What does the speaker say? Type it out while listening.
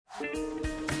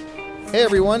Hey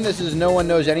everyone, this is No One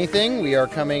Knows Anything. We are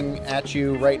coming at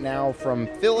you right now from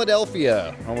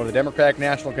Philadelphia, home of the Democratic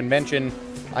National Convention.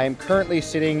 I am currently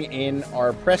sitting in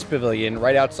our press pavilion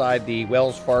right outside the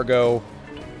Wells Fargo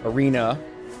Arena.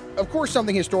 Of course,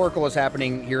 something historical is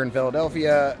happening here in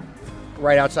Philadelphia,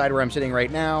 right outside where I'm sitting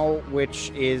right now, which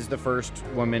is the first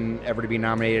woman ever to be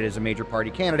nominated as a major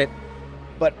party candidate.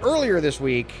 But earlier this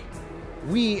week,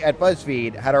 we at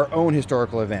BuzzFeed had our own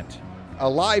historical event, a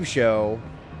live show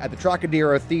at the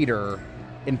Trocadero Theater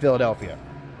in Philadelphia.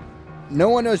 No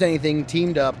One Knows Anything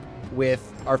teamed up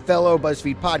with our fellow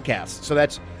BuzzFeed podcasts. So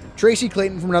that's Tracy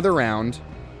Clayton from Another Round,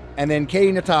 and then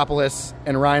Katie Notopoulos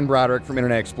and Ryan Broderick from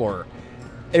Internet Explorer.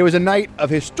 It was a night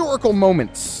of historical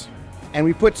moments, and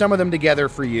we put some of them together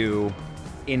for you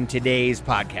in today's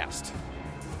podcast.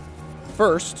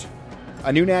 First,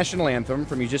 a new national anthem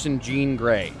from musician Jean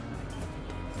Grae.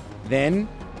 Then,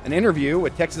 an interview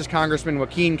with Texas Congressman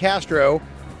Joaquin Castro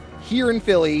here in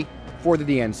Philly for the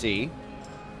DNC.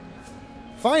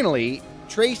 Finally,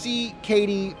 Tracy,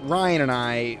 Katie, Ryan, and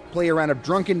I play a round of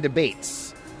drunken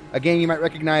debates, a game you might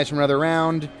recognize from Another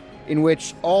Round, in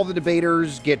which all the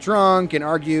debaters get drunk and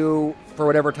argue for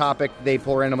whatever topic they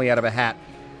pull randomly out of a hat.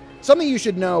 Something you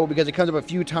should know, because it comes up a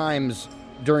few times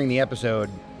during the episode,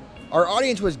 our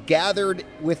audience was gathered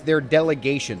with their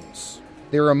delegations,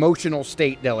 their emotional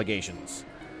state delegations.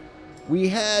 We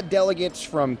had delegates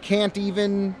from Can't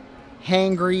Even,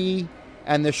 Hangry,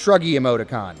 and the Shruggy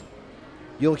emoticon.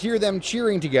 You'll hear them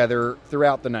cheering together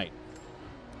throughout the night.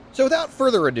 So without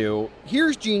further ado,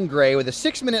 here's Jean Grae with a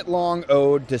 6-minute-long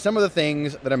ode to some of the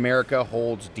things that America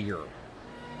holds dear.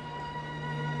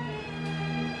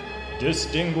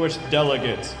 Distinguished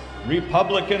delegates,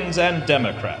 Republicans and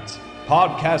Democrats,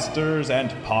 podcasters and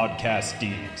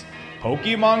podcastees,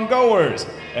 Pokemon goers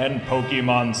and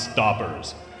Pokemon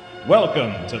stoppers.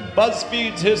 Welcome to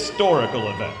BuzzFeed's historical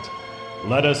event.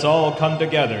 Let us all come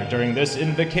together during this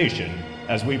invocation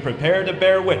as we prepare to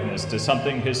bear witness to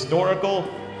something historical,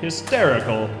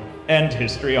 hysterical, and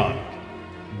histrionic.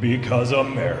 Because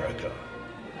America.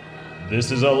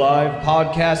 This is a live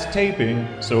podcast taping,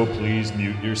 so please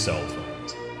mute your cell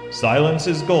phones. Silence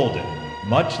is golden,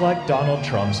 much like Donald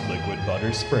Trump's liquid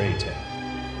butter spray tan.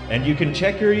 And you can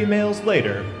check your emails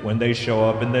later when they show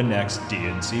up in the next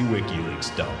DNC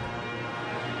WikiLeaks dump.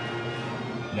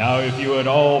 Now if you would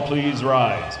all please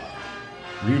rise.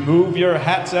 Remove your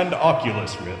hats and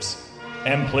Oculus Rifts,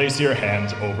 and place your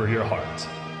hands over your hearts.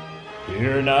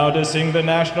 Here now to sing the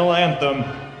national anthem,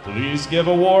 please give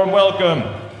a warm welcome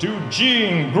to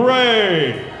Jean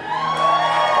Grae!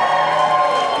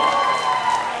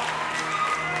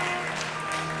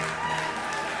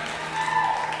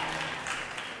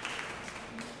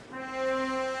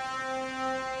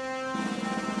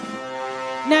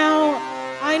 Now,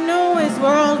 I know as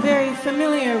we're all very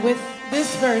familiar with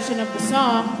this version of the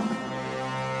song,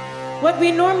 what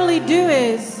we normally do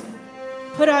is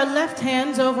put our left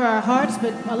hands over our hearts,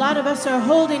 but a lot of us are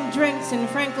holding drinks, and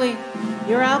frankly,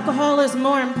 your alcohol is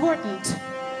more important.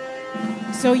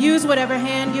 So use whatever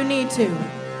hand you need to.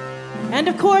 And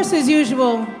of course, as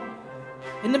usual,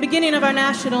 in the beginning of our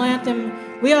national anthem,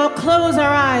 we all close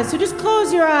our eyes. So just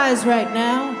close your eyes right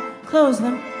now. Close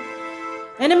them.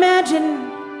 And imagine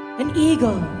an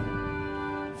eagle,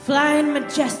 flying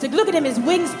majestic. Look at him, his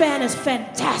wingspan is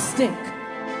fantastic.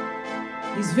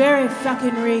 He's very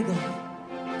fucking regal.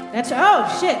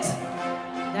 Oh shit.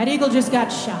 That eagle just got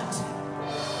shot.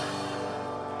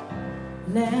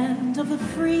 Land of the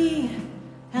free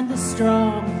and the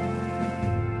strong.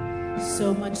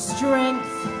 So much strength,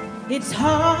 it's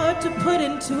hard to put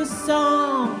into a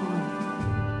song.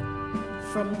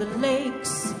 From the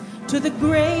lakes to the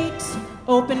great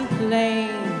open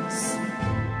plains.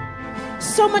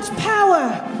 So much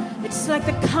power, it's like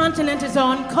the continent is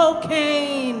on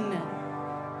cocaine.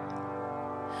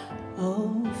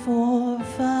 Oh,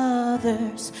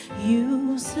 forefathers,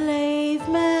 you slave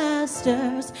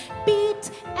masters,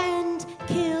 beat and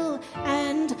kill,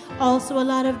 and also a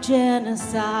lot of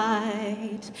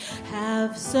genocide.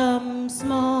 Have some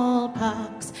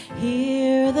smallpox,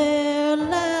 hear their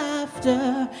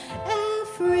laughter.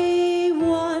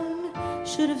 Everyone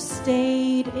should have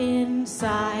stayed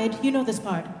inside. You know this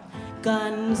part.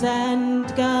 Guns and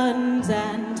guns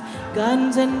and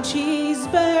guns and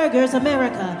cheeseburgers,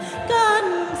 America.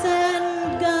 Guns and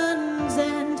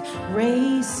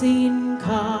racing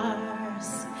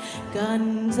cars.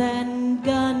 Guns and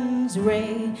guns,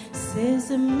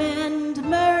 racism and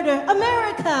murder,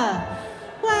 America.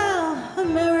 Wow,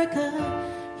 America,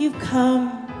 you've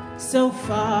come so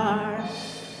far.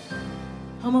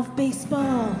 Home of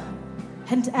baseball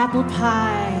and apple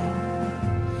pie.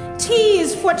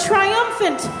 T's for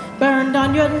triumphant burned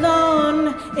on your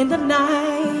lawn in the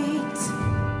night.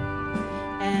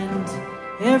 And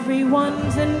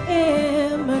everyone's an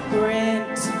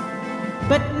immigrant.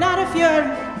 But not if you're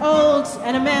old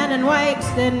and a man and white,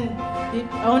 then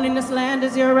owning this land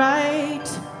is your right.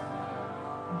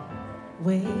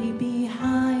 Way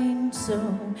behind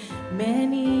so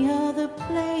many other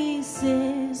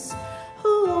places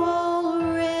who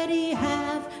already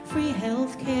have free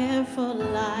health care for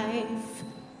life.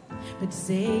 But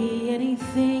say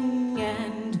anything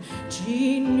and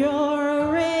Gene, you're a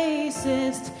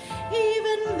racist,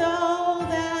 even though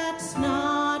that's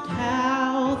not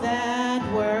how that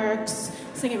works.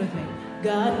 Sing it with me.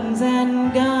 Guns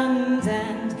and guns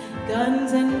and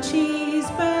guns and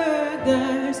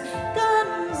cheeseburgers,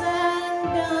 guns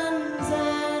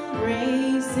and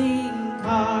racing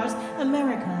cars.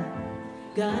 America.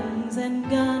 Guns and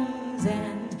guns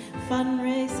and fun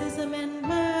racism and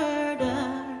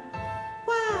murder.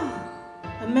 Wow,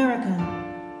 America,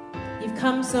 you've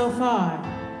come so far.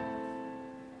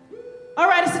 All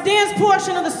right, it's the dance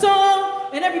portion of the song,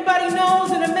 and everybody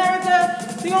knows in America,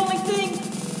 the only thing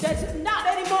that's not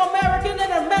any more American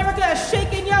than America is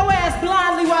shaking your ass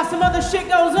blindly while some other shit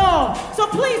goes on. So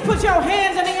please put your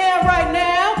hands in the air right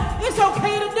now. It's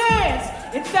okay to dance.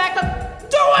 In fact,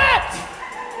 do it!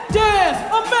 Dance,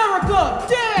 America!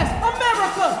 Dance,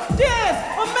 America! Dance,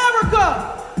 America!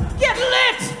 Get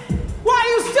lit! Why are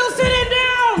you still sitting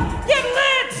down? Get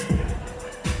lit!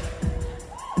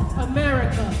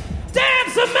 America!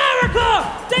 Dance, America!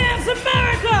 Dance,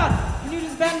 America! Can you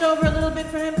just bend over a little bit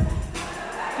for him?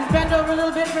 Just bend over a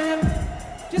little bit for him.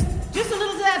 Just a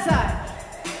little to that side.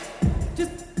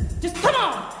 Just come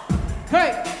on!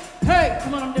 Hey,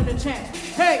 come on, I'm doing the chant.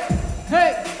 Hey,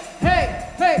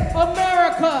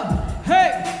 America!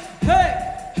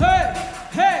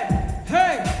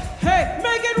 Hey,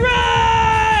 make it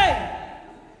right!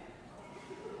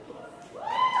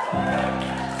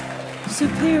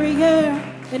 Superior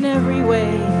in every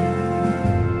way,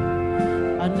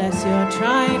 unless you're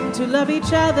trying to love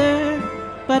each other,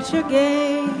 but you're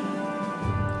gay.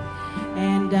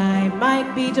 And I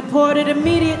might be deported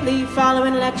immediately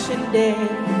following Election Day.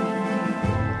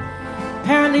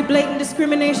 Apparently blatant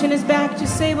discrimination is back.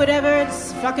 Just say whatever,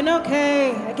 it's fucking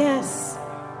okay, I guess.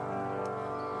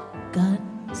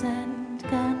 Guns and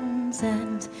guns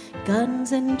and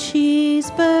guns and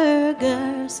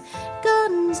cheeseburgers,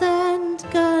 guns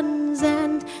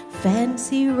and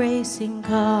fancy racing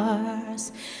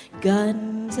cars,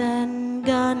 guns and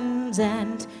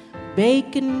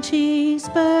bacon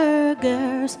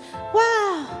cheeseburgers.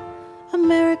 Wow,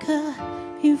 America,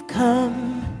 you've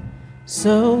come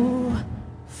so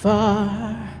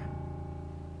far.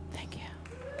 Thank you.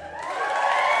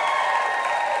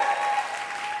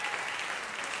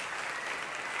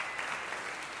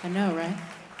 I know, right?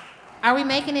 Are we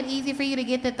making it easy for you to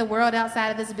get that the world outside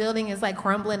of this building is like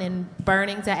crumbling and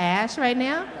burning to ash right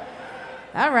now?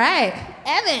 All right.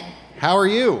 Evan. How are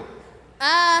you?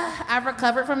 I've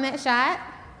recovered from that shot.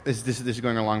 This is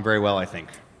going along very well, I think.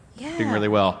 Yeah. Doing really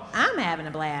well. I'm having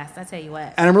a blast, I tell you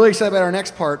what. And I'm really excited about our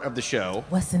next part of the show.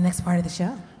 What's the next part of the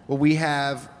show? Well, we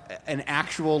have an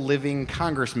actual living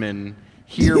congressman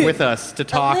here with us to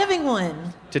talk. A living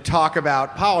one. To talk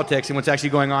about politics and what's actually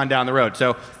going on down the road.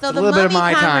 So it's a the little bit of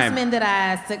my congressman time.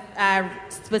 that I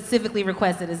specifically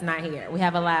requested is not here. We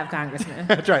have a live congressman.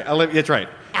 That's right. That's right.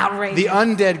 Outrageous. The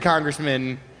undead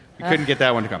congressman. We couldn't get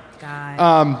that one to come.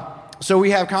 God. So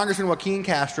we have Congressman Joaquin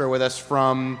Castro with us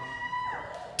from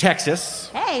Texas.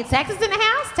 Hey, Texas in the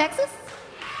house? Texas?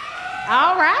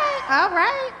 All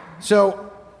right.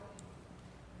 So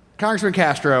Congressman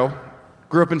Castro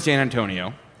grew up in San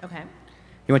Antonio. Okay.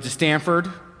 He went to Stanford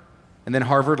and then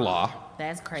Harvard Law.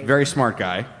 That's crazy. Very smart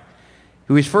guy.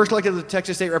 He was first elected as a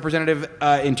Texas state representative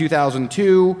in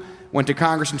 2002, went to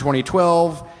Congress in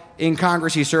 2012. In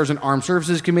Congress, he serves on Armed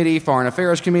Services Committee, Foreign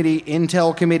Affairs Committee,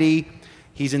 Intel Committee.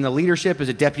 He's in the leadership as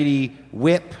a deputy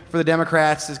whip for the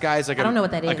Democrats. This guy's like I don't know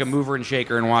what that like is. a mover and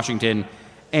shaker in Washington.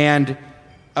 And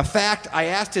a fact, I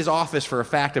asked his office for a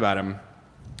fact about him,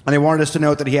 and they wanted us to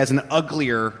note that he has an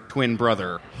uglier twin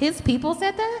brother. His people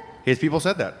said that? His people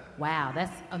said that. Wow,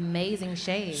 that's amazing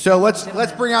shade. So let's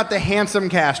bring out the handsome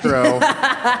Castro.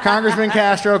 Congressman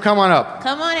Castro, come on up.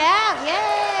 Come on out,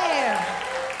 yeah.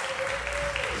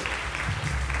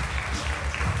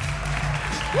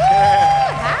 Woo!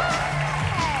 Hi.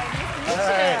 Nice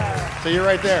to meet you. So you're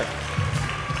right there.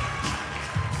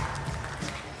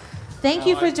 Thank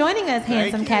you for joining us,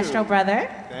 handsome you. Castro brother.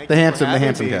 Thank The you for handsome having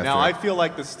Castro. me. Now I feel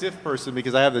like the stiff person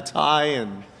because I have the tie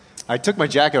and I took my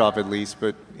jacket off at least,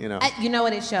 but you know. You know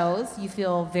what it shows? You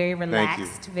feel very Thank you.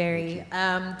 relaxed, very.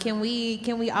 Can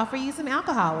we offer you some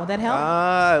alcohol? Will that help?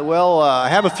 I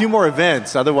have a few more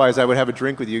events. Otherwise, I would have a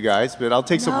drink with you guys. But I'll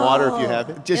take some water if you have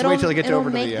it. Just wait till it gets over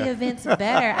to It'll the. make the events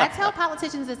better. I tell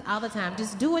politicians this all the time.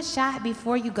 Just do a shot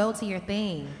before you go to your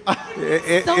thing.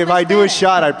 If much I do a better.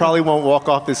 shot, I probably won't walk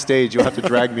off the stage. You'll have to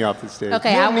drag me off the stage.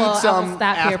 Okay, You'll I will need some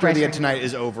stop peer after the pressuring. tonight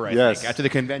is over, I Yes. think. After the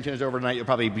convention is over tonight, you'll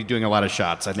probably be doing a lot of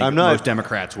shots. I think I'm not- most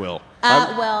Democrats will.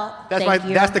 That's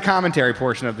That's the commentary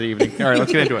portion of the evening. All right,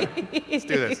 let's get into it. Let's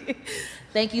do this.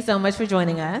 Thank you so much for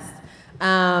joining us.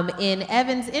 In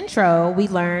Evan's intro, we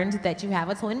learned that you have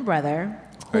a twin brother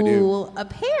I who do.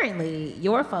 apparently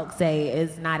your folks say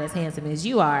is not as handsome as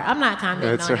you are. I'm not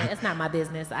commenting That's on right. it. It's not my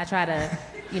business. I try to,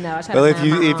 Well, to if mind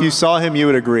my you own. saw him, you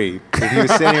would agree. If he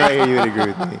was standing right here, you would agree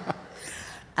with me.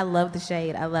 I love the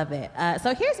shade. I love it.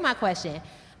 So here's my question.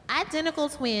 Identical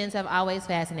twins have always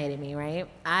fascinated me, right?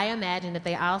 I imagine that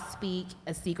they all speak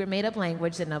a secret made-up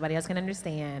language that nobody else can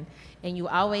understand, and you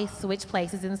always switch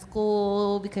places in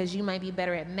school because you might be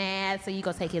better at math, so you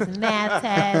go take his math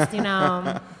test,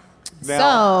 Now,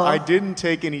 So- I didn't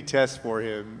take any tests for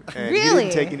him, and he Really?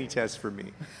 didn't take any tests for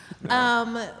me.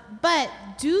 But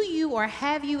do you or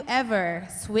have you ever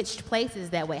switched places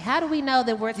that way? How do we know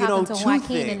that we're talking to two Joaquin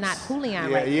things. and not Julian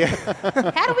Yeah, right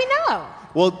yeah. How do we know?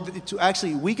 Well,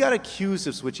 actually, we got accused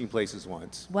of switching places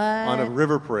once What? on a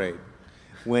river parade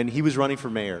when he was running for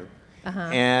mayor.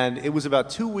 And it was about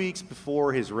 2 weeks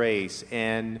before his race.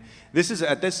 And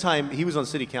at this time, he was on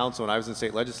city council and I was in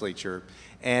state legislature.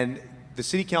 And the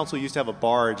city council used to have a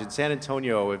barge in San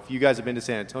Antonio. If you guys have been to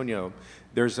San Antonio,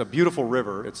 there's a beautiful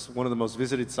river. It's one of the most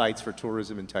visited sites for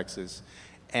tourism in Texas.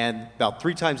 And about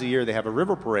 3 times a year, they have a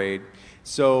river parade.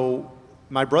 So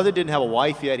my brother didn't have a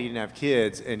wife yet, he didn't have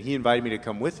kids, and he invited me to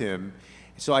come with him.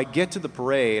 So I get to the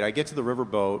parade, I get to the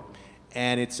riverboat,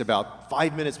 and it's about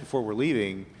 5 minutes before we're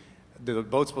leaving. The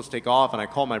boat's supposed to take off, and I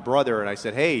call my brother, and I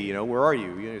said, hey, where are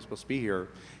you? You're supposed to be here.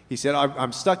 He said,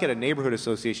 I'm stuck at a neighborhood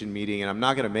association meeting, and I'm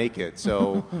not going to make it.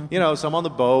 So, so I'm on the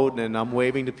boat, and I'm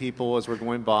waving to people as we're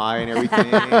going by and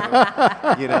everything,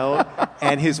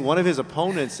 And one of his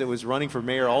opponents that was running for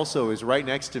mayor also is right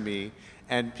next to me,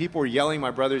 and people were yelling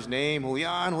my brother's name,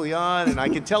 Julian, Julian, and I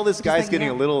can tell this guy's getting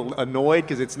a little annoyed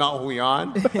because it's not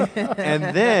Julian.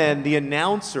 And then the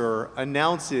announcer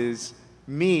announces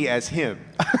me as him.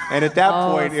 And at that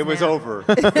point, it was snap. over.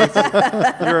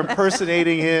 You're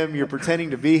impersonating him, you're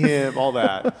pretending to be him, all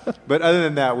that. But other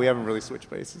than that, we haven't really switched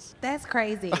places. That's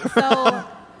crazy. So,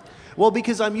 Well,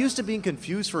 because I'm used to being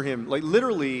confused for him. Like,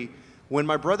 literally, when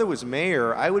my brother was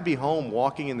mayor, I would be home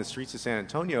walking in the streets of San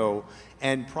Antonio,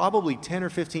 and probably 10 or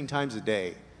 15 times a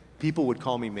day, people would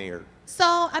call me mayor.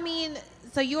 so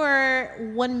you're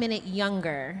 1 minute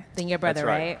younger than your brother, That's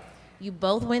right. You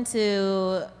both went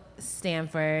to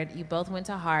Stanford. You both went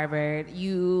to Harvard.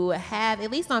 You have, at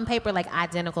least on paper, like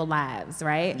identical lives,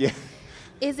 right? Yeah.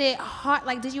 Is it hard?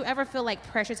 Like, did you ever feel like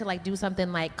pressure to like do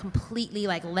something like completely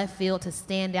like left field to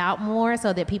stand out more,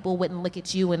 so that people wouldn't look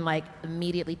at you and like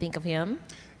immediately think of him?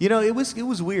 It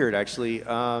was weird, actually.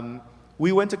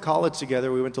 We went to college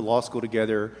together. We went to law school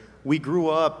together. We grew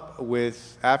up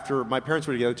after my parents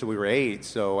were together till we were 8.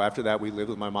 So after that, we lived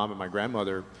with my mom and my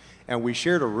grandmother, and we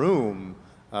shared a room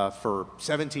for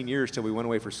 17 years till we went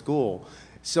away for school.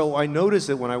 So I noticed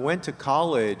that when I went to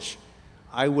college,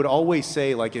 I would always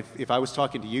say, like, if I was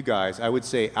talking to you guys, I would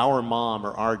say our mom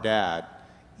or our dad,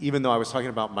 even though I was talking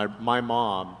about my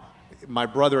mom, my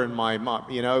brother and my mom.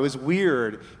 It was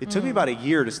weird. It took me about a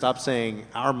year to stop saying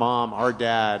our mom, our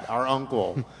dad, our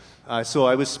uncle. So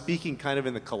I was speaking kind of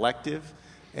in the collective.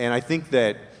 And I think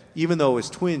that even though as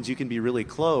twins you can be really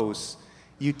close,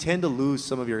 you tend to lose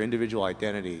some of your individual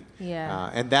identity.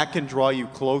 Yeah. And that can draw you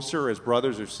closer as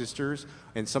brothers or sisters.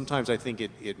 And sometimes I think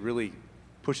it really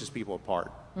pushes people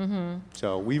apart. Mm-hmm.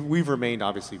 So we've remained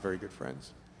obviously very good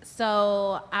friends.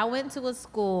 So I went to a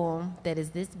school that is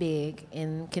this big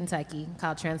in Kentucky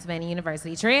called Transylvania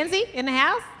University. Transy in the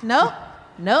house?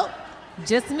 Nope.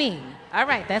 Just me. All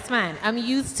right, that's fine. I'm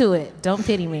used to it. Don't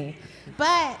pity me.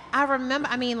 But I remember,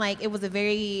 it was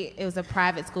a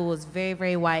private school. It was very,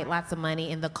 very white, lots of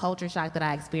money. And the culture shock that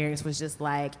I experienced was just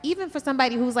like, even for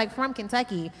somebody who's like from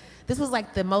Kentucky, this was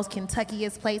like the most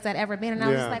Kentuckiest place I'd ever been. And I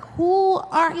was just like, who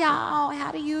are y'all?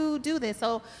 How do you do this?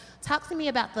 So talk to me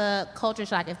about the culture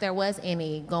shock, if there was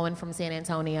any, going from San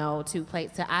Antonio to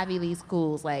Ivy League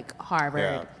schools like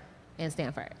Harvard and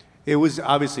Stanford. It was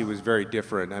very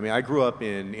different. I grew up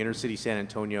in inner city San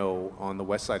Antonio on the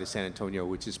west side of San Antonio,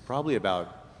 which is probably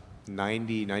about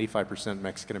 95%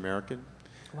 Mexican American.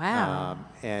 Wow.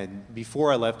 And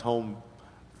before I left home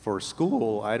for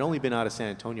school, I'd only been out of San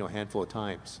Antonio a handful of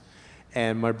times.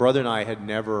 And my brother and I had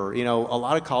never, a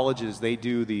lot of colleges, they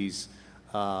do these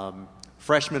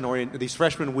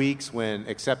freshman weeks, when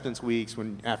acceptance weeks,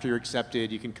 when after you're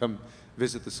accepted, you can come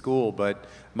visit the school. But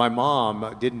my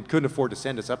mom couldn't afford to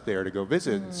send us up there to go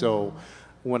visit. So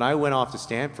when I went off to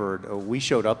Stanford, we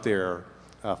showed up there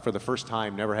for the first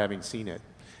time, never having seen it.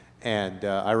 And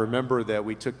I remember that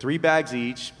we took 3 bags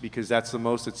each, because that's the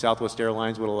most that Southwest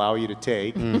Airlines would allow you to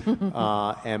take.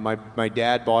 And my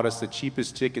dad bought us the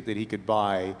cheapest ticket that he could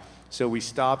buy. So we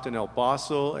stopped in El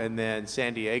Paso and then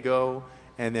San Diego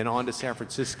and then on to San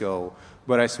Francisco.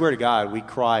 But I swear to God, we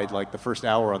cried like the first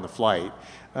hour on the flight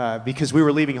because we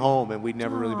were leaving home and we'd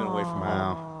never really been away from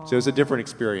home. So it was a different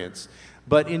experience.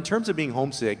 But in terms of being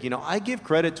homesick, I give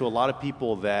credit to a lot of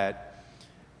people that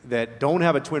don't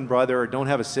have a twin brother or don't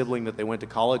have a sibling that they went to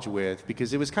college with,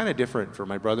 because it was kind of different for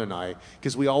my brother and I,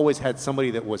 because we always had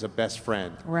somebody that was a best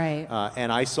friend. Right.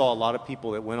 And I saw a lot of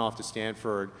people that went off to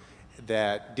Stanford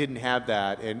that didn't have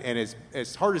that. And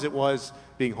as hard as it was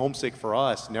being homesick for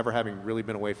us, never having really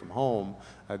been away from home,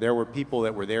 there were people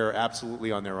that were there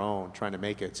absolutely on their own trying to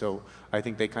make it. So I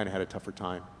think they kind of had a tougher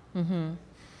time. Mm-hmm.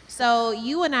 So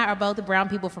you and I are both brown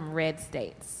people from red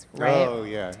states, right? Oh,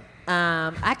 yeah.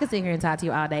 I could sit here and talk to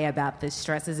you all day about the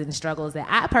stresses and struggles that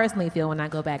I personally feel when I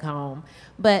go back home.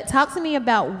 But talk to me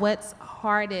about what's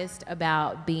hardest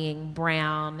about being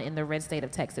brown in the red state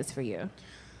of Texas for you.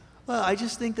 Well, I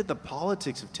just think that the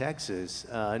politics of Texas,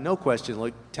 no question,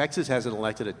 look, Texas hasn't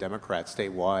elected a Democrat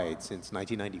statewide since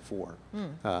 1994.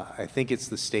 I think it's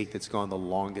the state that's gone the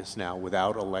longest now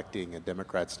without electing a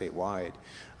Democrat statewide.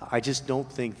 I just don't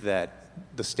think that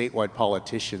the statewide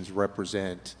politicians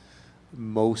represent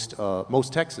most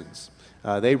Texans.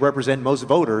 They represent most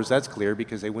voters, that's clear,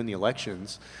 because they win the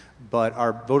elections. But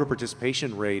our voter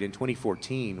participation rate in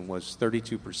 2014 was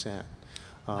 32%.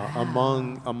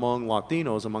 Among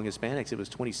Latinos, among Hispanics, it was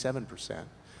 27%.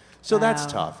 So that's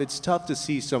tough. It's tough to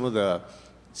see some of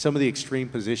the extreme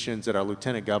positions that our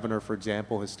lieutenant governor, for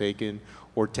example, has taken,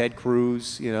 or Ted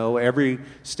Cruz. Every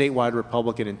statewide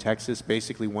Republican in Texas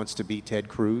basically wants to be Ted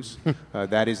Cruz.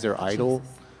 That is their idol.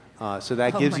 So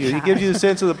that gives you the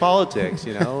sense of the politics,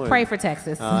 Pray for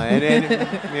Texas.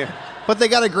 Yeah. But they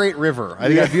got a great river.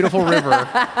 They got a beautiful river.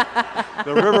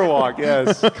 The Riverwalk,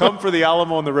 yes. Come for the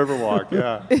Alamo and the Riverwalk,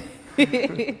 yeah.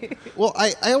 Well,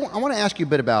 I want to ask you a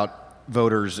bit about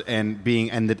voters and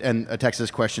a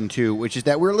Texas question too, which is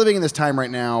that we're living in this time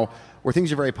right now where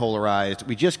things are very polarized.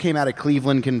 We just came out of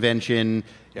Cleveland convention.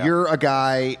 Yeah. You're a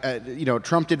guy,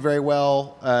 Trump did very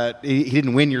well. He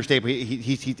didn't win your state, but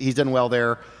he's done well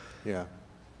there. Yeah.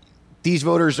 These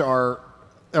voters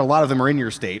a lot of them are in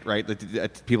your state, right?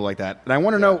 People like that. And I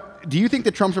want to know, do you think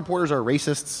that Trump supporters are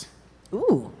racists?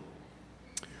 Ooh.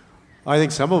 I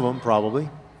think some of them probably,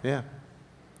 yeah.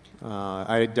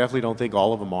 I definitely don't think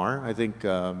all of them are. I think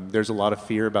there's a lot of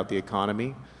fear about the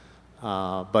economy.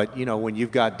 But, when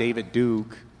you've got David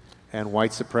Duke and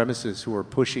white supremacists who are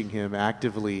pushing him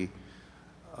actively,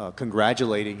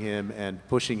 congratulating him and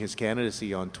pushing his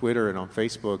candidacy on Twitter and on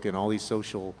Facebook and all these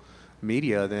social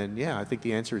media, then, yeah, I think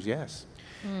the answer is yes.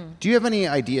 Do you have any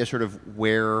idea sort of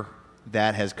where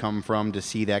that has come from to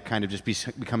see that kind of just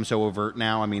become so overt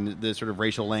now? I mean, the sort of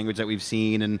racial language that we've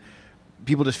seen, and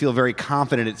people just feel very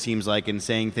confident, it seems like, in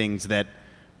saying things that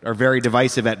are very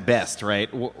divisive at best,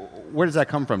 right? Where does that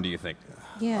come from, do you think?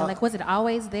 Yeah, was it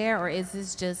always there, or is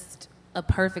this just a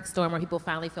perfect storm where people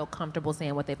finally feel comfortable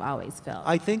saying what they've always felt?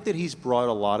 I think that he's brought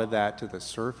a lot of that to the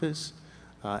surface,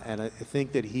 and I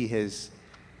think that he has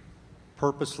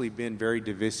purposely been very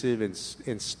divisive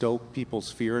and stoked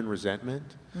people's fear and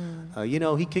resentment.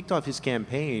 He kicked off his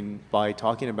campaign by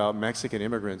talking about Mexican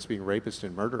immigrants being rapists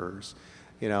and murderers.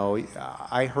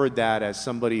 I heard that as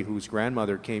somebody whose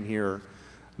grandmother came here.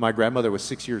 My grandmother was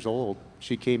 6 years old.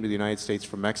 She came to the United States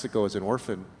from Mexico as an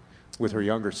orphan with her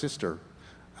younger sister.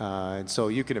 And so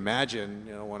you can imagine,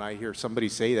 when I hear somebody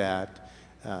say that,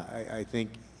 I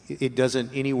think it doesn't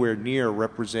anywhere near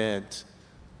represent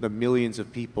the millions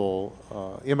of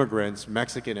people, immigrants,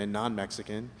 Mexican and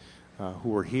non-Mexican,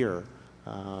 who are here.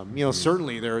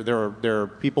 Certainly there are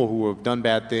people who have done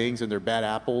bad things and they're bad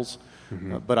apples.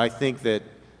 But I think that,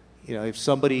 if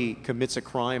somebody commits a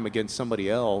crime against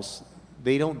somebody else,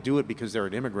 they don't do it because they're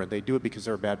an immigrant. They do it because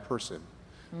they're a bad person.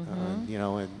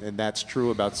 And that's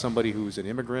true about somebody who's an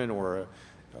immigrant or a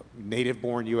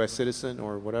native-born U.S. citizen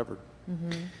or whatever.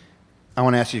 I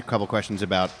want to ask you a couple questions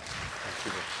about.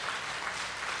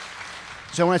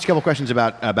 So I want to ask you a couple questions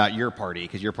about your party,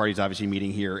 because your party's obviously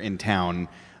meeting here in town.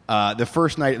 The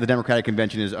first night of the Democratic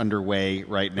Convention is underway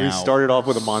right now. We started off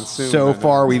with a monsoon. So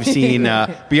far, we've seen,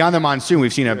 beyond the monsoon,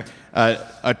 we've seen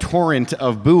a torrent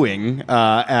of booing.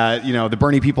 The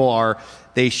Bernie people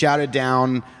they shouted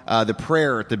down the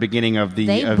prayer at the beginning of the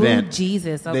event. They booed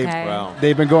Jesus, okay?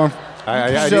 They've been going...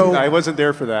 I wasn't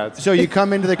there for that. So you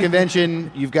come into the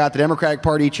convention, you've got the Democratic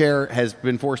Party chair has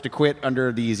been forced to quit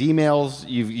under these emails.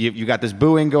 You've got this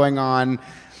booing going on.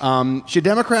 Should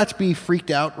Democrats be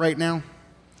freaked out right now?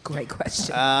 Great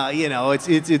question.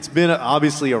 It's been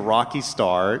obviously a rocky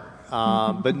start,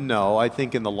 but no, I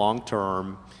think in the long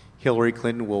term, Hillary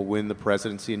Clinton will win the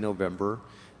presidency in November.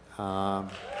 And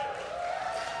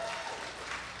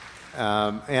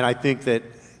I think that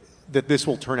this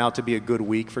will turn out to be a good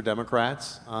week for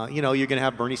Democrats. You're going to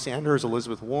have Bernie Sanders,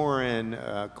 Elizabeth Warren,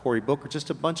 Cory Booker, just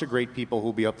a bunch of great people who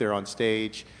will be up there on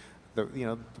stage.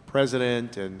 The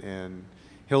president and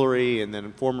Hillary, and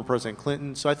then former President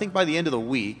Clinton. So I think by the end of the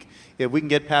week, if we can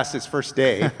get past this first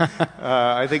day,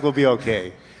 I think we'll be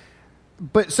okay.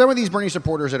 But some of these Bernie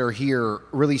supporters that are here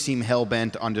really seem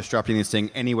hell-bent on disrupting this thing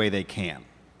any way they can.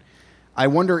 I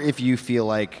wonder if you feel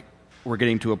like we're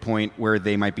getting to a point where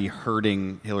they might be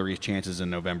hurting Hillary's chances in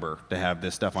November to have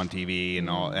this stuff on TV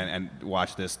and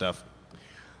watch this stuff.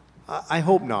 I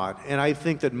hope not. And I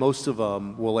think that most of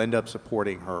them will end up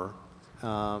supporting her.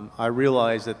 I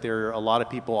realize that there are a lot of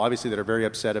people, obviously, that are very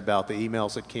upset about the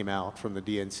emails that came out from the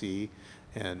DNC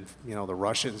and, the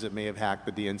Russians that may have hacked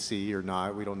the DNC or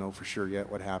not. We don't know for sure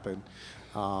yet what happened.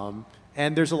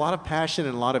 And there's a lot of passion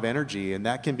and a lot of energy, and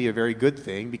that can be a very good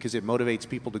thing because it motivates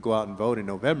people to go out and vote in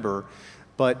November.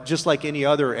 But just like any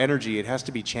other energy, it has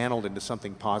to be channeled into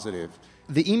something positive.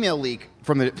 The email leak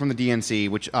from the DNC,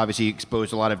 which obviously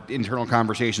exposed a lot of internal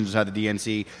conversations inside the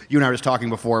DNC. You and I were just talking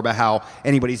before about how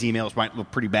anybody's emails might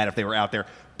look pretty bad if they were out there.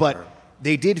 But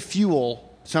they did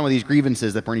fuel some of these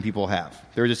grievances that Bernie people have.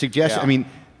 There was a suggestion. Yeah. I mean,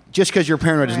 just because you're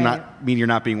paranoid does not mean you're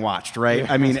not being watched, right?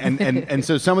 Yeah. I mean, and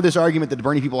so some of this argument that the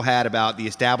Bernie people had about the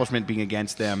establishment being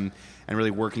against them and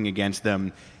really working against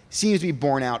them seems to be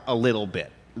borne out a little bit,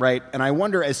 right? And I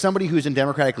wonder, as somebody who's in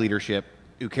Democratic leadership,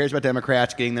 who cares about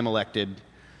Democrats, getting them elected,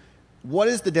 what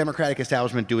is the Democratic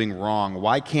establishment doing wrong?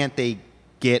 Why can't they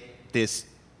get this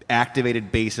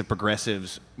activated base of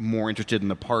progressives more interested in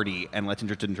the party and less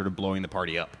interested in sort of blowing the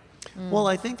party up? Well,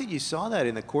 I think that you saw that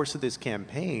in the course of this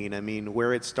campaign. I mean,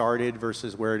 where it started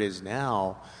versus where it is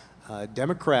now,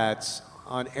 Democrats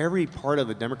on every part of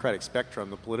the Democratic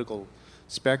spectrum, the political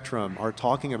spectrum, are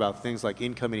talking about things like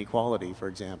income inequality, for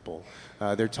example.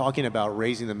 They're talking about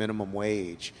raising the minimum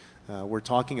wage. We're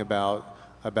talking about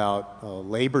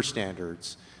labor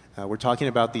standards. We're talking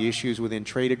about the issues within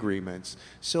trade agreements.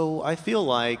 So I feel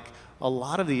like a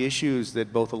lot of the issues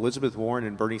that both Elizabeth Warren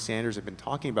and Bernie Sanders have been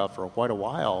talking about for quite a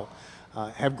while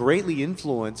have greatly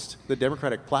influenced the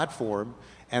Democratic platform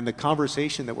and the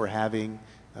conversation that we're having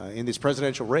in this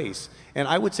presidential race. And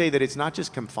I would say that it's not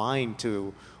just confined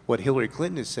to what Hillary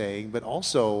Clinton is saying, but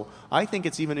also I think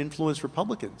it's even influenced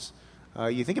Republicans.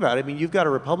 You think about it, I mean, you've got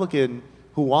a Republican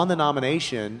who won the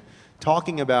nomination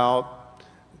talking about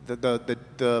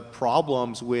the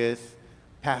problems with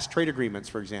past trade agreements,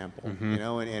 for example,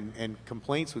 and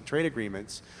complaints with trade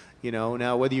agreements.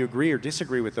 Now whether you agree or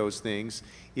disagree with those things,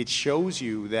 it shows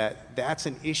you that that's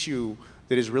an issue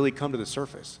that has really come to the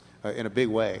surface in a big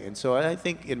way. And so I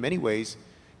think in many ways,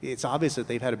 it's obvious that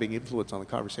they've had a big influence on the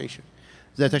conversation.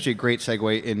 That's actually a great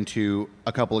segue into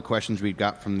a couple of questions we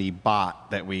got from the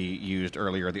bot that we used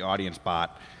earlier, the audience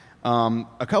bot. A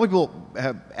couple of people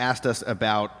have asked us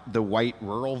about the white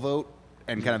rural vote,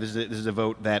 and kind of this is a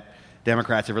vote that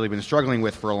Democrats have really been struggling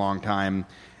with for a long time.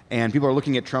 And people are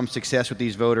looking at Trump's success with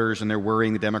these voters, and they're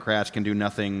worrying the Democrats can do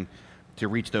nothing to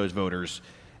reach those voters.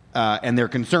 And they're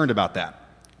concerned about that.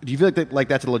 Do you feel like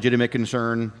that's a legitimate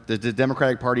concern? Does the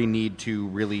Democratic Party need to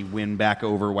really win back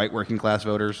over white working class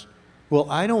voters? Well,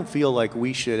 I don't feel like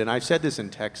we should, and I've said this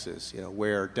in Texas,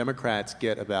 where Democrats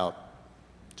get about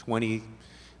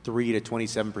 23 to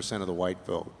 27% of the white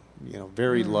vote,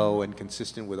 very low and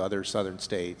consistent with other southern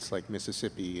states like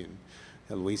Mississippi and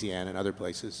Louisiana and other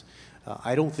places.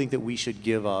 I don't think that we should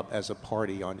give up as a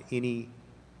party on any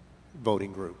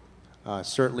voting group,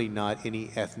 certainly not any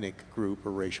ethnic group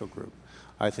or racial group.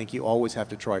 I think you always have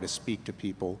to try to speak to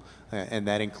people, and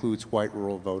that includes white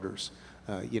rural voters.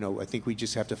 I think we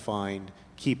just have to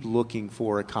keep looking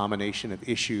for a combination of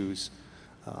issues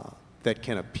that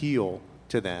can appeal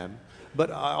to them. But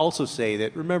I also say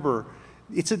that, remember,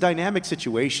 it's a dynamic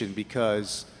situation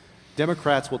because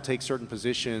Democrats will take certain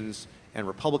positions and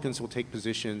Republicans will take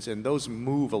positions, and those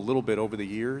move a little bit over the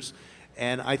years.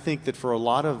 And I think that for a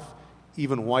lot of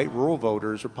even white rural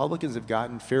voters, Republicans have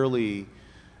gotten fairly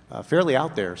fairly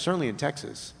out there, certainly in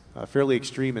Texas, fairly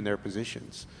extreme in their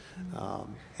positions.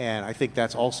 And I think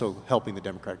that's also helping the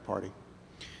Democratic Party.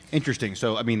 Interesting.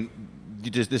 So, I mean,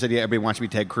 this idea everybody wants to be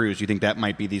Ted Cruz, do you think that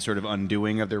might be the sort of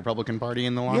undoing of the Republican Party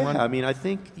in the long run? I mean, I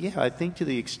think to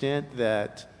the extent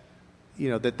that,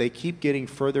 that they keep getting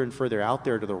further and further out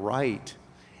there to the right,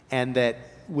 and that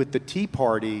with the Tea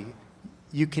Party,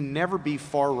 you can never be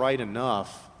far right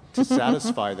enough to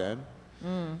satisfy them.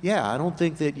 Yeah, I don't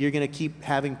think that you're going to keep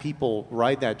having people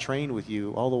ride that train with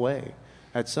you all the way.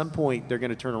 At some point, they're going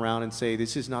to turn around and say,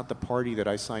 this is not the party that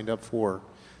I signed up for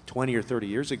 20 or 30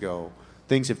 years ago.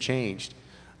 Things have changed.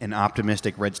 An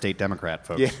optimistic red state Democrat,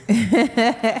 folks.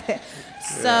 Yeah.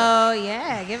 So,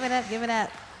 give it up.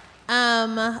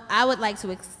 I would like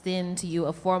to extend to you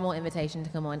a formal invitation to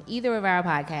come on either of our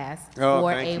podcasts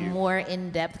for a more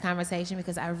in-depth conversation,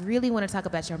 because I really want to talk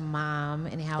about your mom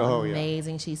and how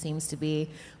amazing she seems to be.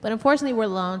 But unfortunately, we're a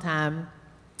long time,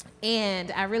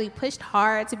 and I really pushed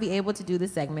hard to be able to do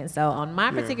this segment. So on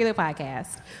my particular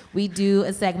podcast, we do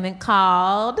a segment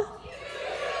called...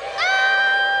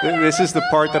 This is the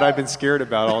part that I've been scared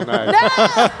about all night.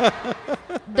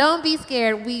 Don't be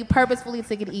scared. We purposefully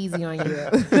took it easy on you.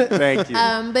 Thank you.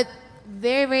 But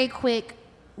very, very quick,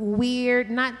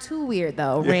 weird, not too weird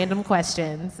though, random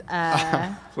questions.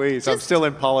 Please, I'm still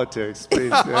in politics.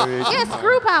 Please.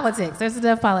 Screw politics. There's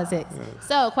enough politics.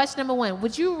 So, question number 1.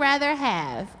 Would you rather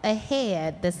have a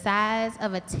head the size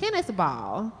of a tennis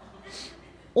ball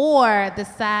or the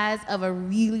size of a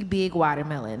really big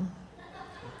watermelon?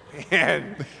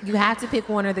 And you have to pick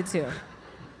one or the two.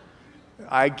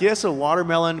 I guess a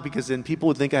watermelon, because then people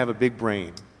would think I have a big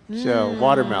brain. So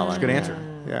watermelon. That's a good answer.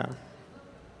 Yeah.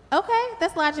 Okay,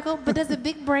 that's logical. But does a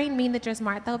big brain mean that you're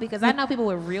smart, though? Because I know people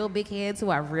with real big heads who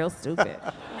are real stupid.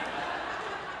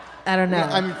 I don't know.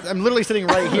 I'm literally sitting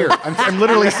right here. I'm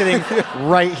literally sitting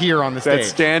right here on the stage. That's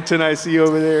Stanton I see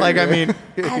over there. I mean...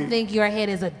 I think your head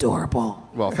is adorable.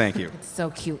 Well, thank you. It's so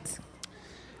cute.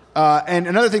 And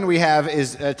another thing that we have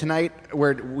is tonight,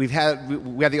 where we have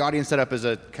the audience set up as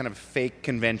a kind of fake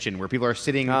convention where people are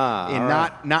sitting in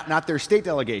not their state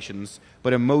delegations,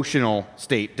 but emotional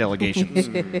state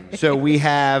delegations. So we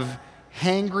have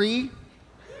Hangry,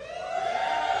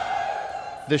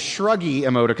 the Shruggy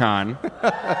emoticon,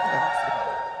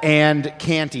 and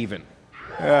Can't Even.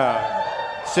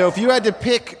 Yeah. So if you had to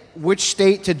pick which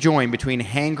state to join between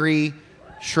Hangry,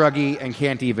 Shruggy, and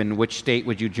Can't Even, which state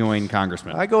would you join,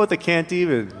 Congressman? I go with the Can't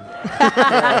Even. Why?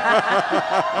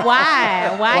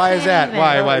 Why is that?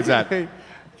 Why is that?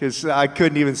 Because I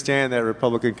couldn't even stand that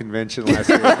Republican convention last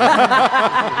year.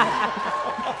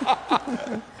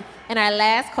 And our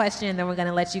last question, then we're going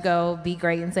to let you go be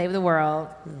great and save the world.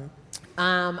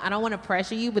 I don't want to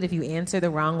pressure you, but if you answer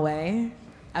the wrong way,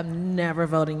 I'm never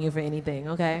voting you for anything,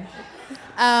 okay?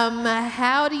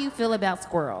 How do you feel about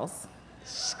squirrels?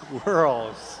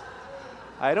 Squirrels.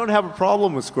 I don't have a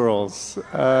problem with squirrels.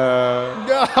 No.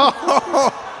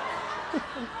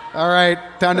 All right,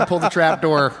 time to pull the trap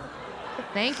door.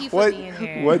 Thank you for being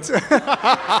here. What's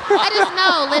I just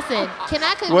know. Listen, can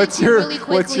I convince you really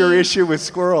quickly? What's your issue with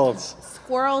squirrels?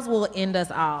 Squirrels will end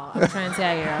us all. I'm trying to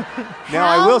tell you. Now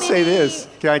I will say this.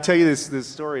 Can I tell you this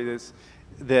story?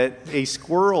 That a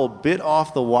squirrel bit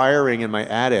off the wiring in my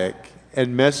attic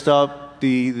and messed up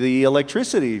the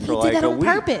electricity for like a week. He did that on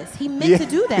purpose. He meant to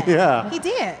do that. Yeah. He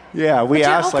did. Yeah, we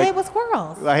asked. You're okay with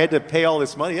squirrels. I had to pay all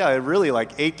this money. Yeah, it really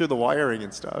ate through the wiring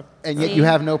and stuff. And yet you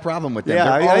have no problem with them.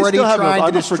 Yeah, they're already trying to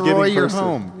I'm a forgiving destroy your person.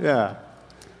 home. Yeah.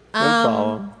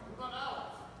 No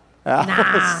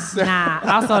problem.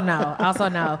 Also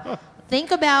no.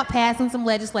 Think about passing some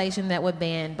legislation that would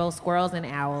ban both squirrels and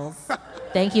owls.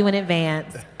 Thank you in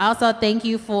advance. Also, thank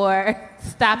you for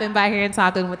stopping by here and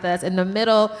talking with us in the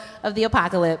middle of the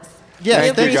apocalypse.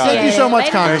 Yes, thank you so much,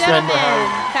 Congressman.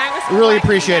 Congressman. Really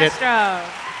appreciate it.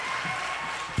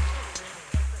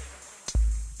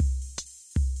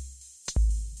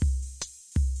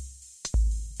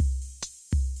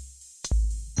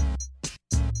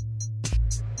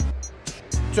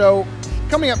 So,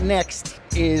 coming up next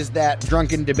is that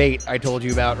drunken debate I told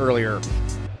you about earlier.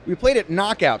 We played it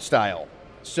knockout style.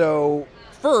 So,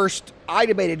 first, I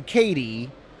debated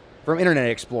Katie from Internet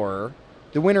Explorer.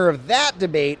 The winner of that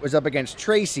debate was up against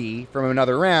Tracy from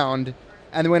another round,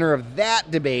 and the winner of that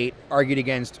debate argued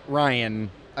against Ryan,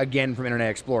 again from Internet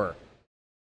Explorer.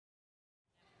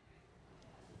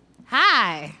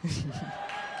 Hi.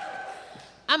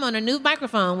 I'm on a new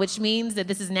microphone, which means that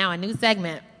this is now a new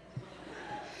segment.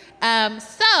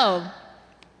 So,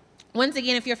 once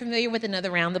again, if you're familiar with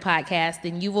Another Round, the podcast,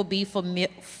 then you will be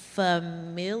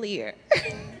familiar.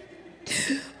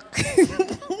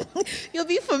 You'll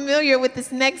be familiar with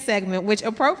this next segment, which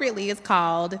appropriately is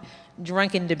called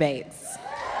Drunken Debates.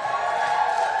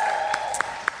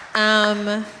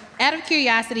 Out of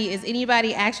curiosity, is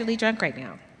anybody actually drunk right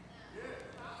now?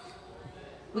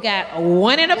 We got a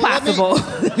one in a possible.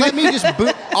 Let me just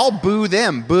boo. I'll boo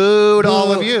them. Boo to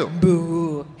all of you.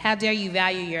 Boo. How dare you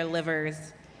value your livers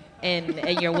and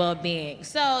your well-being.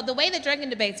 So the way that Drunken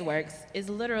Debates works is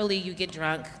literally you get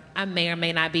drunk. I may or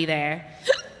may not be there.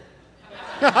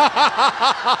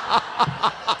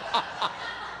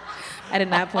 I did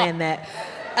not plan that.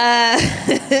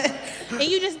 And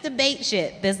you just debate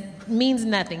shit. This means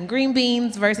nothing. Green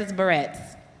beans versus berets.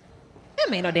 That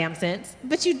made no damn sense.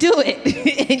 But you do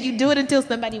it. And you do it until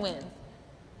somebody wins.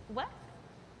 What?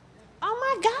 Oh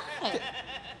my God.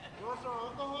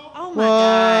 Oh my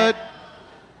God. What?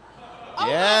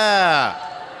 Yeah.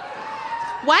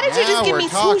 Why did you just Now give we're me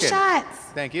talking. 2 shots?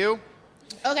 Thank you.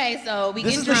 Okay, so we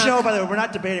This get is drunk. the show, by the way. We're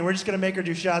not debating. We're just going to make her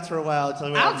do shots for a while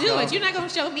until we I'll have to do go. it. You're not going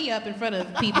to show me up in front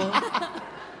of people.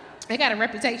 I got a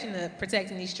reputation of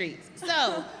protecting these streets.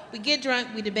 So we get drunk,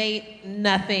 we debate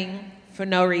nothing for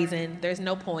no reason. There's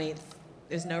no points.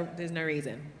 There's no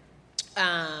reason.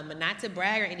 Not to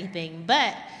brag or anything,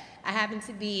 but I happen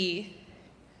to be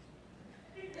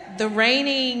the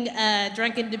reigning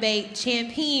drunken debate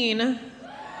champion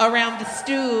around the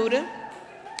stewed.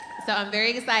 So I'm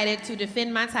very excited to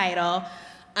defend my title.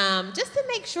 Just to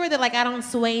make sure that I don't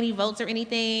sway any votes or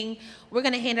anything, we're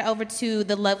going to hand it over to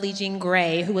the lovely Jean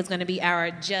Grey, who is going to be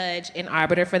our judge and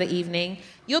arbiter for the evening.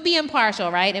 You'll be impartial,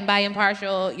 right? And by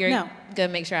impartial, you're No. going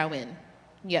to make sure I win.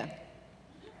 Yeah.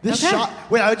 This Okay.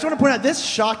 Wait, I just want to point out, this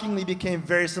shockingly became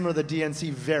very similar to the DNC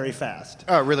very fast.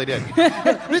 Oh, it really did.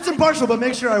 It's impartial, but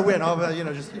make sure I win.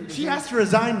 She has to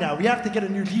resign now. We have to get a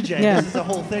new DJ. Yeah. This is a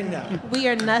whole thing now. We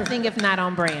are nothing if not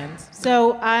on brand.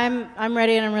 So I'm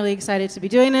ready and I'm really excited to be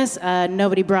doing this.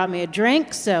 Nobody brought me a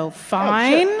drink, so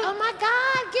fine. Oh my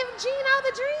God, give Jean all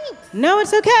the drinks. No,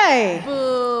 it's okay.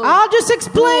 Boo. I'll just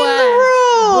explain Boo. the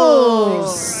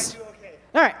rules.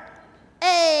 All right.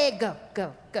 Hey, go,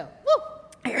 go, go. Woo.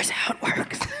 Here's how it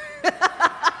works.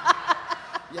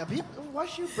 Yeah, people,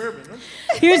 wash your bourbon.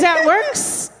 Here's how it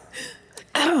works.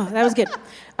 Oh, that was good.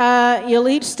 You'll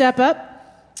each step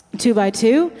up 2 by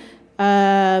 2.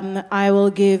 I will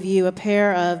give you a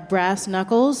pair of brass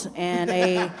knuckles and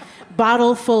a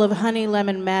bottle full of Honey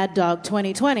Lemon Mad Dog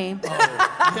 2020,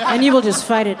 and you will just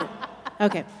fight it.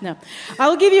 Okay, no. I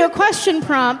will give you a question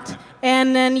prompt,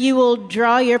 and then you will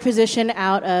draw your position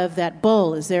out of that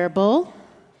bowl. Is there a bowl?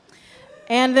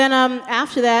 And then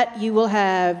after that, you will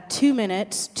have 2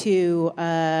 minutes to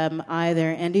either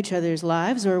end each other's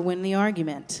lives or win the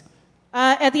argument.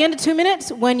 At the end of 2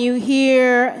 minutes, when you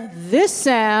hear this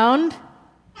sound,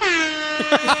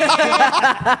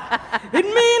 it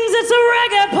means it's a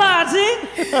reggae party,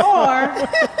 or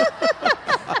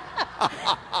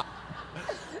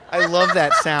I love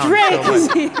that sound so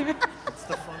crazy, much.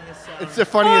 It's the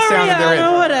funniest sound that there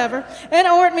or is. whatever. And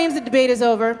or it means the debate is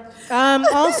over.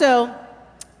 Also,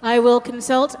 I will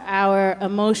consult our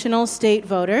emotional state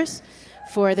voters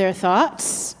for their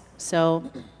thoughts. So,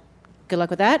 good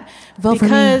luck with that. Vote for me.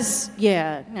 Because,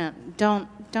 yeah, no,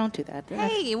 don't do that.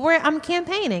 Hey, I'm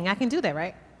campaigning. I can do that,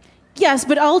 right? Yes,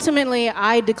 but ultimately,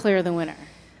 I declare the winner.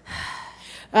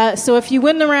 So if you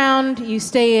win the round, you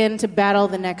stay in to battle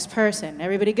the next person.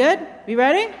 Everybody good? You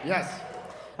ready? Yes.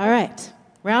 All right.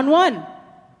 Round 1.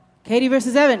 Katie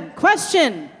versus Evan.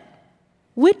 Question.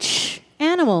 Which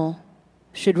animal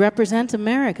should represent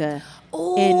America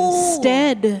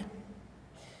instead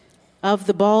of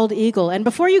the bald eagle? And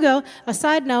before you go, a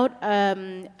side note,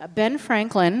 Ben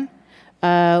Franklin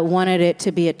wanted it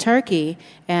to be a turkey,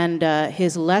 and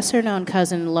his lesser-known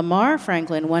cousin Lamar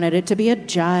Franklin wanted it to be a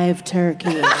jive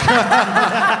turkey.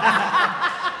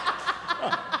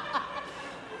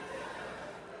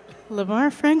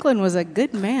 Lamar Franklin was a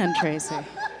good man, Tracy.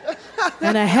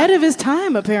 And ahead of his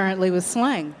time, apparently, with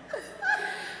slang.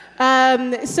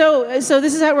 So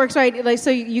this is how it works, right? So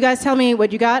you guys tell me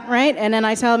what you got, right? And then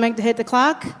I tell Meg to hit the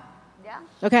clock? Yeah.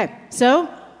 Okay, so?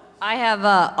 I have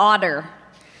otter.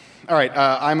 All right,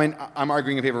 I'm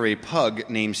arguing in favor of a pug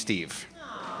named Steve.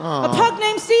 A pug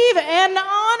named Steve and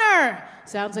honor.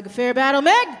 Sounds like a fair battle.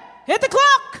 Meg, hit the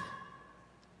clock.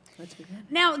 Let's begin.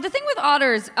 Now, the thing with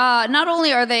otters, not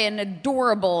only are they an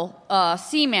adorable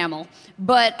sea mammal,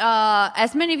 but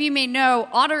as many of you may know,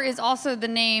 otter is also the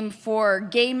name for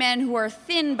gay men who are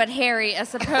thin but hairy,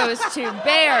 as opposed to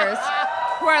bears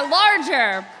who are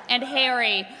larger and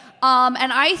hairy.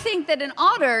 And I think that an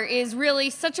otter is really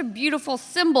such a beautiful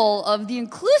symbol of the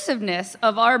inclusiveness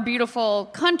of our beautiful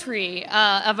country,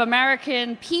 of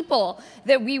American people,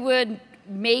 that we would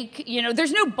make,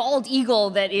 there's no bald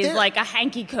eagle that is They're- like a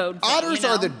hanky code thing, Otters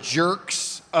are the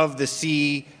jerks of the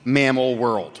sea mammal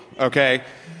world, okay?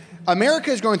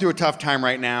 America is going through a tough time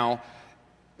right now.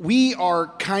 We are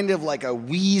kind of like a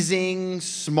wheezing,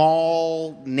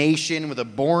 small nation with a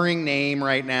boring name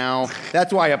right now.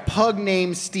 That's why a pug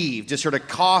named Steve, just sort of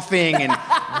coughing and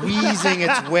wheezing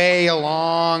its way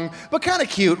along, but kind of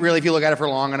cute, really, if you look at it for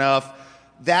long enough.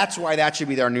 That's why that should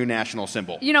be our new national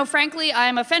symbol. Frankly,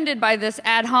 I'm offended by this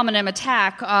ad hominem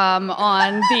attack on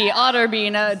the otter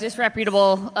being a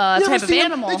disreputable type of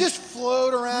animal. They just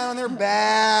float around on their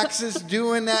backs, just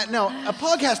doing that. No, a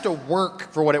pug has to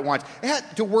work for what it wants. It has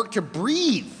to work to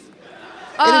breathe.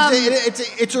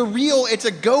 It's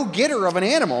a go-getter of an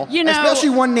animal, especially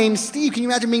one named Steve. Can you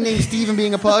imagine being named Steve and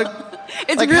being a pug?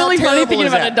 It's Like, really how funny terrible thinking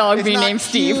is about that? a dog It's being not named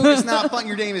cute, Steve. It's not fun.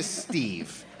 Your name is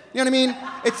Steve. You know what I mean?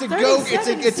 It's a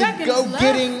 37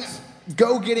 seconds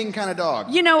go-getting kind of dog.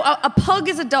 A pug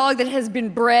is a dog that has been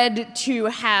bred to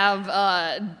have,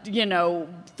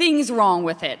 things wrong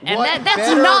with it. And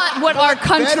that's not what our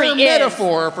country better is.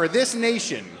 metaphor for this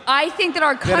nation. I think that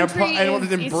our country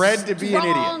is bred to be an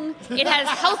strong. It has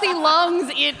healthy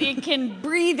lungs. It can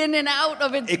breathe in and out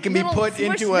of its It can be little put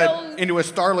smush into nose.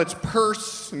 a starlet's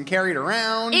purse and carried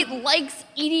around. It likes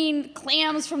eating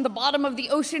clams from the bottom of the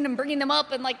ocean and bringing them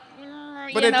up and But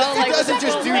it doesn't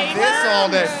just do this all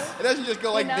day. It doesn't just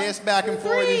go like this back and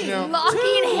forth.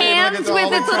 Locking hands Look at with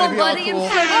all its trying to little be all buddy cool.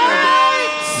 and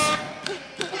stuff.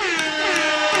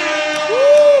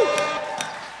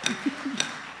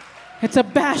 It's a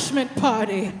bashment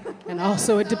party and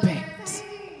also a debate.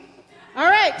 All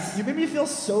right. You made me feel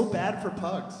so bad for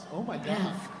pugs. Oh my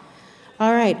god.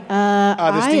 All right.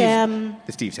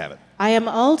 The Steves have it. I am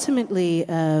ultimately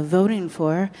voting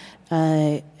for,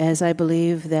 as I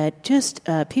believe that just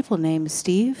people named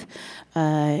Steve,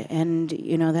 and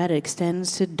that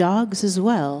extends to dogs as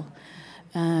well,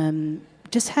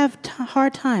 just have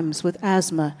hard times with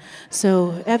asthma.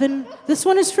 So, Evan, this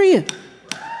one is for you.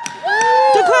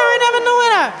 Declaring Evan the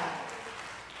winner.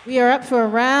 We are up for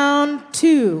round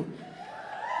 2.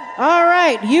 All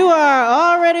right, you are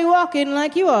already walking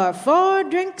like you are 4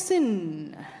 drinks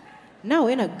in. No,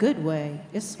 in a good way.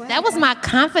 It's swag. That was my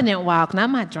confident walk, not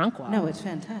my drunk walk. No, it's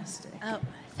fantastic. Oh,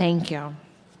 thank you.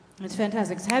 It's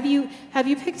fantastic. So have you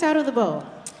picked out of the bowl?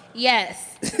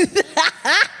 Yes.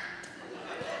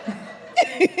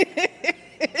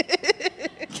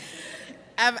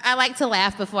 I like to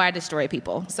laugh before I destroy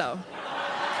people, so.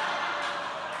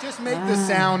 Just make the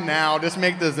sound now. Just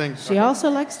make the thing. She also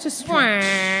likes to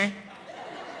stretch.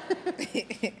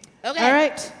 Okay. All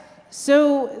right.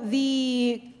 So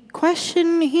the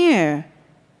question here,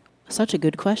 such a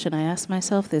good question. I ask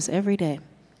myself this every day.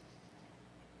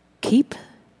 Keep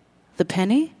the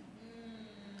penny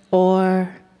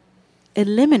or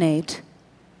eliminate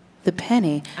the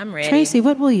penny? I'm ready. Tracy,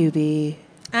 what will you be?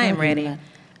 I am ready.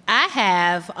 I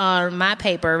have on my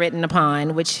paper written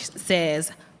upon which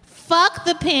says, fuck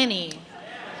the penny.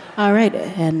 All right,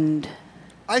 and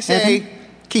I say, Evan?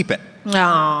 keep it.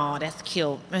 Oh, that's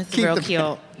cute. That's Keep real the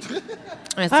cute.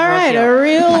 That's all right, cute.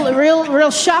 a real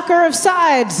shocker of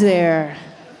sides there.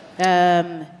 Hit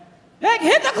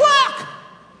the clock.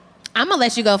 I'm gonna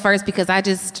let you go first because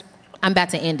I'm about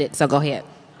to end it. So go ahead.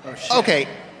 Okay,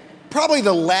 probably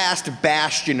the last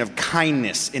bastion of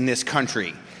kindness in this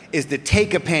country is the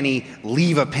take a penny,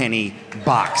 leave a penny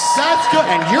box. That's good.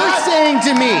 And you're saying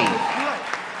to me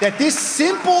that this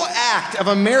simple act of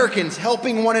Americans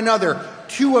helping one another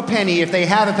to a penny if they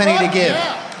have a penny to give,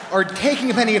 or taking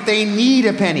a penny if they need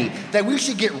a penny, that we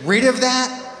should get rid of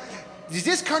that? Is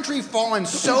this country fallen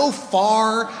so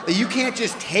far that you can't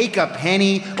just take a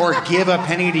penny or give a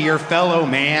penny to your fellow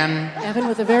man? Evan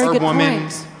with a very or good woman,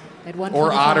 point. At or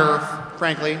 1:45. otter,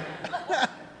 frankly.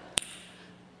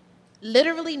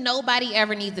 Literally nobody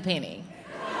ever needs a penny.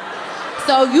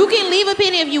 So you can leave a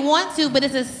penny if you want to, but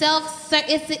it's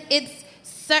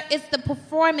it's the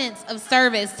performance of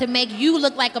service to make you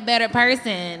look like a better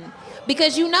person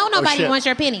because nobody wants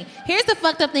your penny. Here's the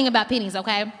fucked up thing about pennies,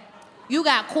 okay? You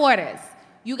got quarters,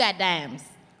 you got dimes,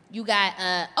 you got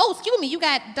you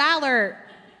got dollar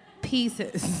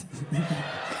pieces.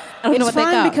 I don't know It's what they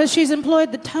fine call. because she's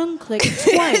employed the tongue click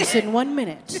twice in 1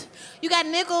 minute. You got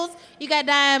nickels, you got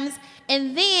dimes,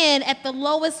 and then at the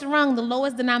lowest rung, the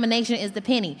lowest denomination is the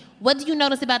penny. What do you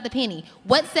notice about the penny?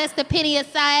 What sets the penny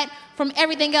aside from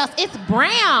everything else? It's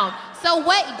brown. So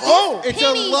what? It's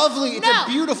a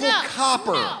beautiful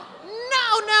copper.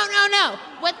 No.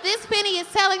 What this penny is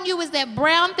telling you is that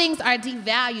brown things are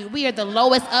devalued. We are the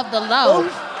lowest of the low.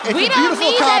 It's We a don't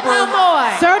beautiful need copper. that no more.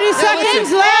 30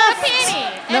 seconds listen. left.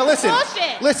 Penny. Now That's listen,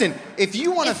 bullshit. listen. If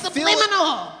you want to It's fill it,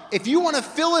 subliminal. if you want to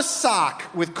fill a sock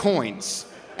with coins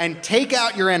and take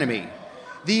out your enemy,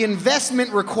 the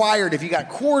investment required if you got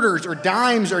quarters or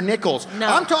dimes or nickels,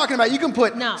 I'm talking about you can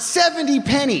put 70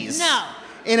 pennies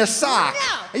in a sock,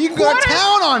 and you can go to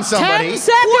town on somebody. 10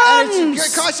 seconds! And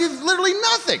it costs you literally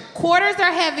nothing. Quarters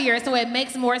are heavier, so it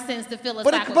makes more sense to fill a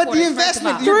sock with But quarters. the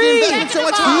investment, the investment's so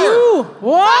much higher. 2,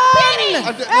 1.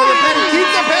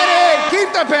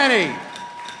 Keep the penny.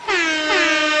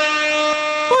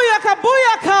 Booyaka,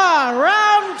 booyaka!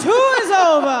 Round 2 is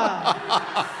over.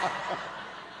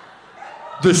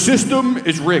 The system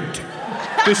is rigged.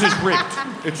 This is rigged.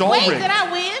 It's all Wait, rigged. did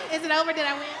I win? Is it over? Did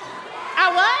I win?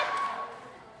 I won?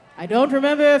 I don't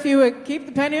remember if you would keep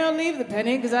the penny or leave the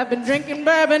penny because I've been drinking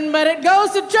bourbon, but it goes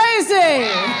to Tracy.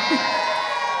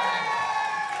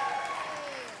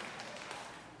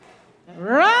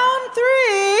 Round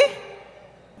 3.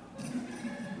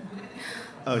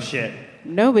 Oh, shit.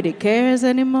 Nobody cares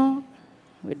anymore.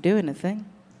 We're doing a thing.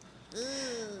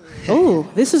 Oh,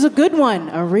 this is a good one.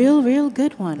 A real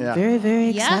good one. Yeah. Very, very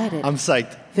Yeah. excited. I'm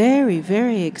psyched. Very,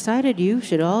 very excited. You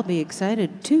should all be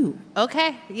excited too.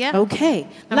 Okay, yeah. Okay.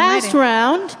 I'm Last ready.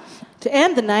 round to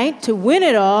end the night, to win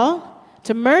it all,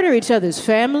 to murder each other's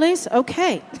families.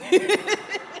 Okay.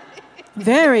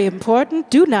 Very important.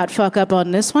 Do not fuck up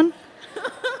on this one.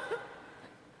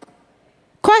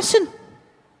 Question.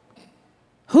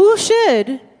 Who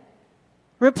should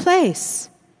replace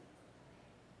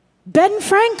Ben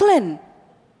Franklin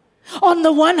on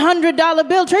the $100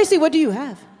 bill? Tracy, what do you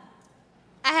have?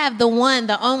 I have the one,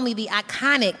 the only, the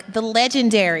iconic, the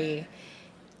legendary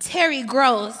Terry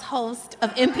Gross, host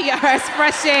of NPR's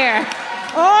Fresh Air.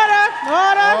 Order.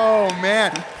 Oh,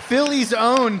 man. Philly's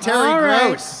own Terry All right.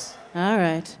 Gross. All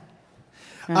right.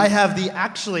 I have the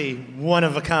actually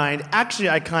one-of-a-kind, actually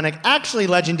iconic, actually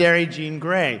legendary Jean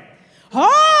Grey.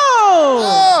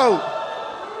 Oh!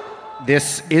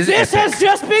 This is This epic. has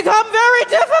just become very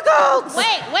difficult.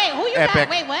 Wait, who you Epic. got?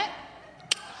 Wait, what?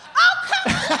 Oh,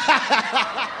 come on!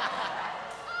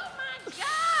 Oh, my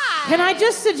God. Can I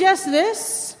just suggest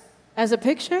this as a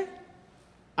picture?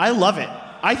 I love it.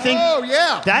 I think Oh,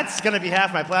 yeah. that's going to be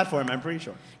half my platform, I'm pretty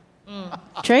sure.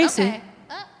 Tracy, Okay.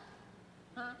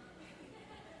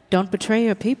 don't betray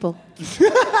your people.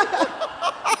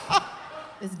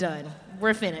 It's done.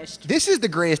 We're finished. This is the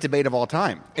greatest debate of all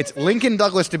time. It's Lincoln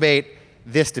Douglas debate,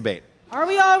 this debate. Are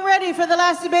we all ready for the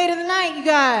last debate of the night, you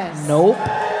guys? Nope.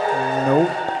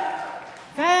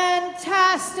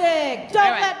 Fantastic. Don't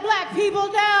All right. let black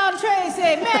people down, Tracy.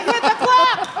 Meg, hit the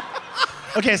clock.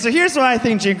 Okay, so here's why I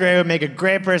think Jean Grey would make a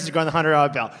great person to go on the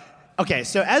 $100 bill. Okay,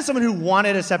 so as someone who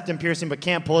wanted a septum piercing but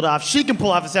can't pull it off, she can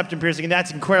pull off a septum piercing, and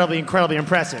that's incredibly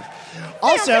impressive.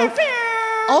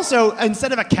 Also,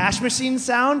 instead of a cash machine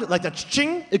sound, like the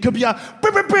ching, it could be a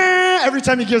every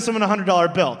time you give someone a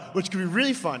 $100 bill, which could be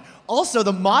really fun. Also,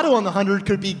 the motto on the 100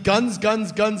 could be guns,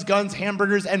 guns, guns, guns,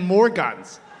 hamburgers, and more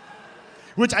guns.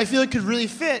 Which I feel like could really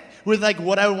fit with like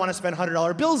what I would want to spend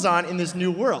 $100 bills on in this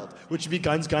new world, which would be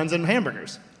guns, guns, and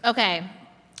hamburgers. Okay.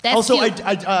 That's Also, cute.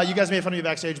 you guys made fun of me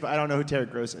backstage, but I don't know who Terry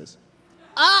Gross is.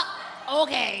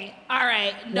 Okay. All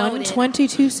right. Noted.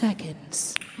 122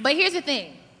 seconds. But here's the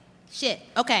thing. Shit.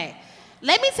 Okay.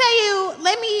 Let me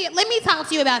talk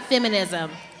to you about feminism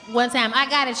one time. I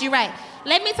got it. You're right.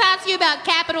 Let me talk to you about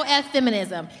capital F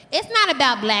feminism. It's not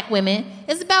about black women.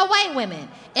 It's about white women.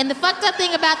 And the fucked up thing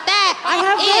about that I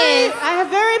have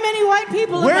very many white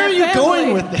people Where are in my you family.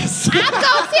 going with this? I'm gonna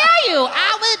tell you.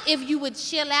 If you would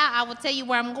chill out, I will tell you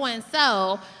where I'm going.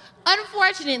 So,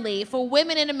 unfortunately, for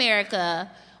women in America,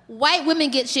 white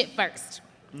women get shit first.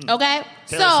 Okay?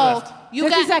 Taylor Swift. You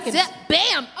 50 got seconds.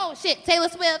 bam! Oh shit, Taylor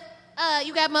Swift.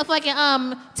 You got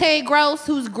motherfucking Terry Gross,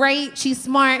 who's great. She's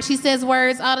smart. She says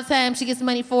words all the time. She gets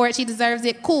money for it. She deserves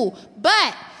it. Cool.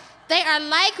 But they are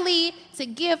likely to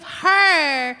give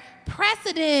her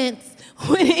precedence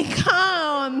when it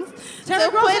comes Terry to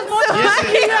Gross putting is more than Yes,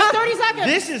 black. You have 30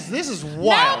 seconds. This is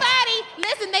wild. Nobody,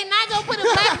 listen, they not gonna put a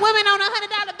black woman on a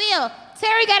 $100 bill.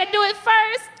 Terry gotta do it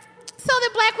first so that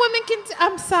black women can,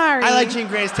 I'm sorry. I like Jean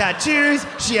Grey's tattoos.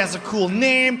 She has a cool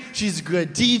name. She's a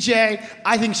good DJ.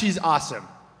 I think she's awesome.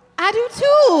 I do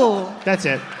too. That's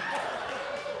it.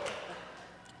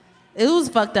 It was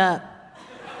fucked up.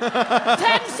 10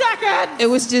 seconds. It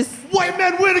was just, White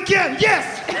men win again. Yes.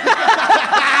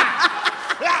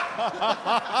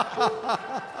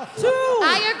 2.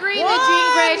 I agree that Jean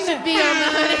Grey should be on the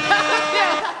 $100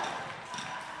 bill.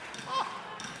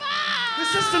 The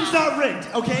system's not rigged.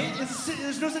 Okay.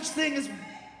 There's no such thing as.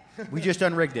 We just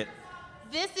unrigged it.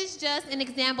 This is just an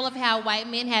example of how white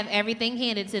men have everything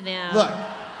handed to them. Look.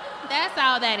 That's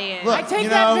all that is. Look. I take You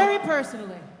that know- very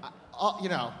personally.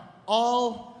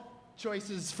 All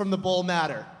choices from the bowl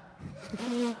matter.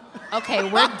 Okay,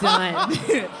 we're done.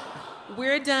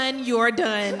 We're done. You're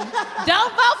done.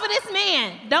 Don't vote for this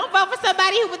man. Don't vote for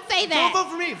somebody who would say that. Don't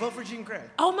vote for me. Vote for Jean Grey.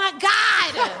 Oh my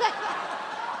God.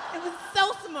 It was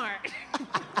so smart.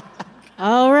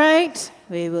 All right,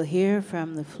 we will hear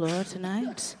from the floor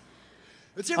tonight.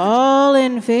 Let's hear All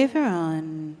in favor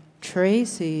on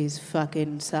Tracy's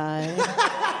fucking side.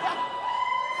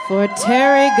 For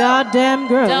Terry goddamn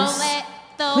Gross. Don't let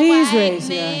the Please white raise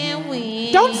your man hand.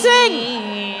 win. Don't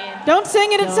sing! Don't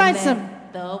sing it inside Don't some.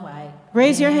 let the white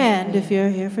Raise your man hand win. if you're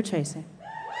here for Tracy.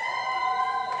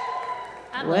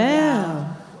 I love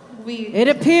Well, y'all. it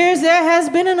appears there has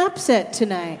been an upset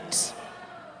tonight.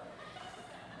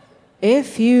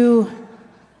 If you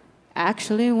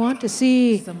actually want to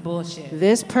see Some bullshit.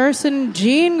 this person,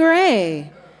 Jean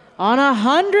Grey, on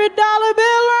 $100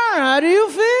 bill, how do you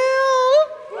feel?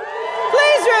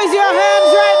 Please raise your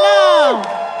hands right now.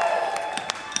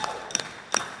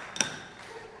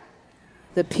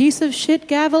 The piece of shit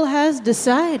gavel has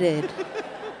decided.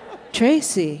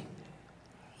 Tracy,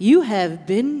 you have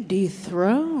been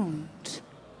dethroned.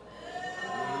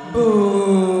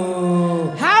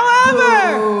 Boo.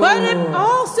 However, but it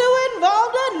also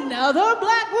involved another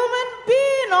black woman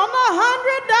being on the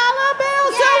 $100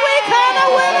 bill, so we kind of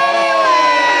win anyway.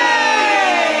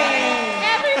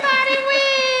 Everybody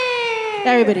wins.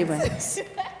 Everybody wins.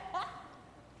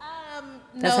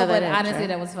 No, how but that ends, honestly, right?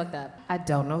 that was fucked up. I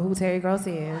don't know who Terry Gross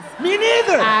is. Me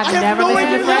neither. I've I have never no listened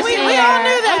idea to who Fresh that is. We all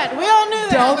knew that. We all knew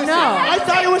that. Don't know. I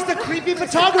thought it was the creepy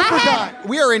photographer guy.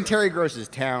 We are in Terry Gross's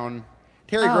town.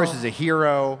 Terry Oh. Gross is a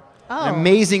hero, Oh. an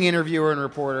amazing interviewer and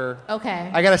reporter.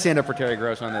 Okay. I got to stand up for Terry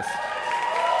Gross on this.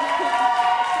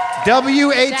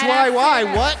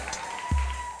 WHYY, what?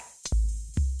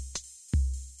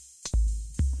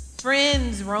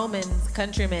 Friends, Romans,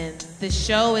 countrymen, the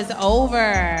show is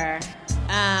over.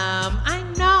 I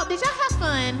know. Did y'all have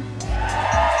fun?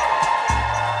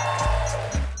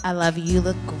 I love you. You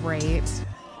look great.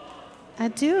 I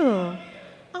do.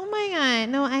 Oh my God.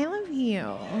 No, I love you.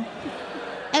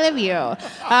 I love you. I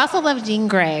also love Jean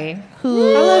Grey,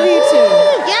 who. I love you too.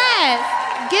 Yes.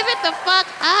 Give it the fuck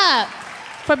up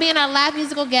for being our live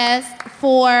musical guest,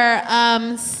 for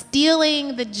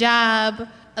stealing the job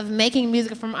of making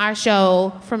music from our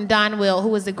show from Don Will, who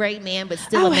was a great man, but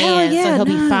still Oh, a hell man, yeah, so he'll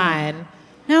be no. fine.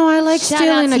 No, I like Shout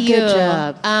stealing out a to good you.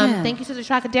 job. Yeah. Thank you to the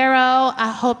Trocadero.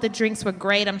 I hope the drinks were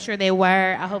great. I'm sure they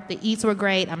were. I hope the eats were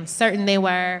great. I'm certain they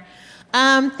were.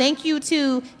 Thank you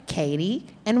to Katie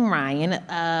and Ryan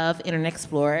of Internet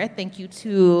Explorer. Thank you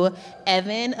to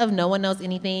Evan of No One Knows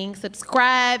Anything.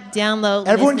 Subscribe, download,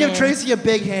 Everyone listen. give Tracy a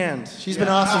big hand. She's been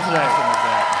awesome today.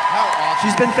 How awesome.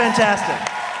 She's been fantastic.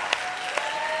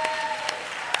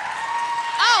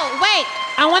 Oh, wait.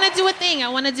 I want to do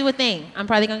a thing. I'm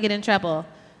probably going to get in trouble,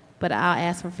 but I'll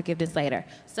ask for forgiveness later.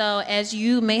 So as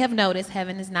you may have noticed,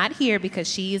 Heaven is not here because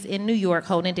she is in New York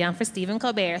holding it down for Stephen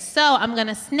Colbert. So I'm going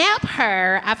to snap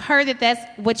her. I've heard that that's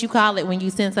what you call it when you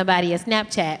send somebody a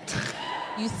Snapchat.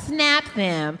 You snap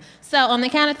them. So on the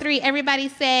count of 3, everybody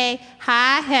say,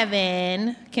 hi,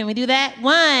 Heaven. Can we do that?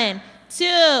 1,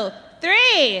 2,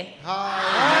 3.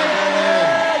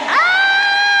 Hi,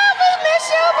 we miss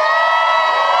you, boo.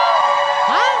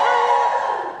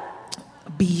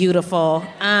 Beautiful.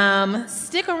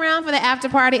 Stick around for the after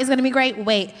party. It's gonna be great.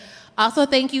 Wait. Also,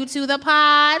 thank you to the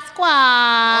Pod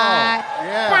Squad.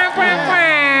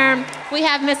 We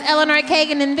have Miss Eleanor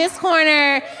Kagan in this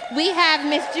corner. We have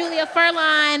Miss Julia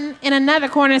Furlan in another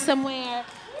corner somewhere.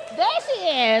 There she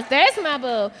is. There's my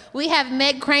boo. We have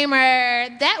Meg Kramer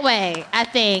that way, I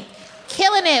think.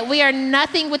 Killing it. We are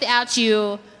nothing without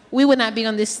you. We would not be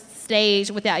on this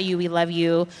stage without you. We love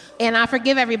you. And I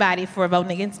forgive everybody for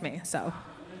voting against me. So,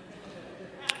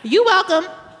 you're welcome.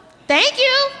 Thank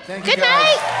you. Thank you Good guys.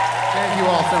 night. Thank you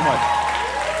all so much.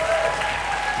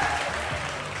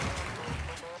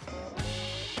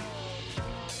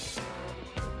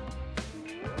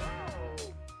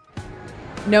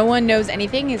 No One Knows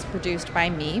Anything is produced by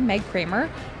me, Meg Kramer,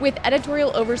 with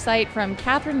editorial oversight from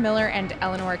Catherine Miller and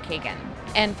Eleanor Kagan,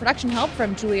 and production help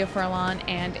from Julia Furlan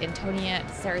and Antonia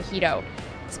Sarahito.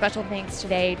 Special thanks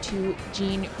today to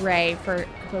Jean Grey for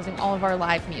composing all of our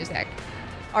live music.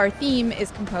 Our theme is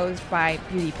composed by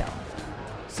Beauty Pill.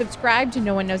 Subscribe to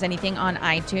No One Knows Anything on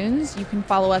iTunes. You can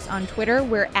follow us on Twitter.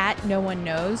 We're at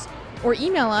NoOneKnows. Or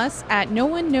email us at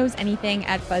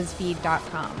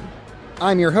noneknowsanything@buzzfeed.com.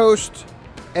 I'm your host,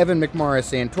 Evan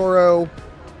McMorris Santoro,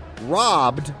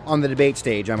 robbed on the debate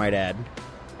stage, I might add.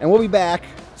 And we'll be back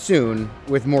soon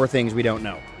with more things we don't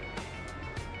know.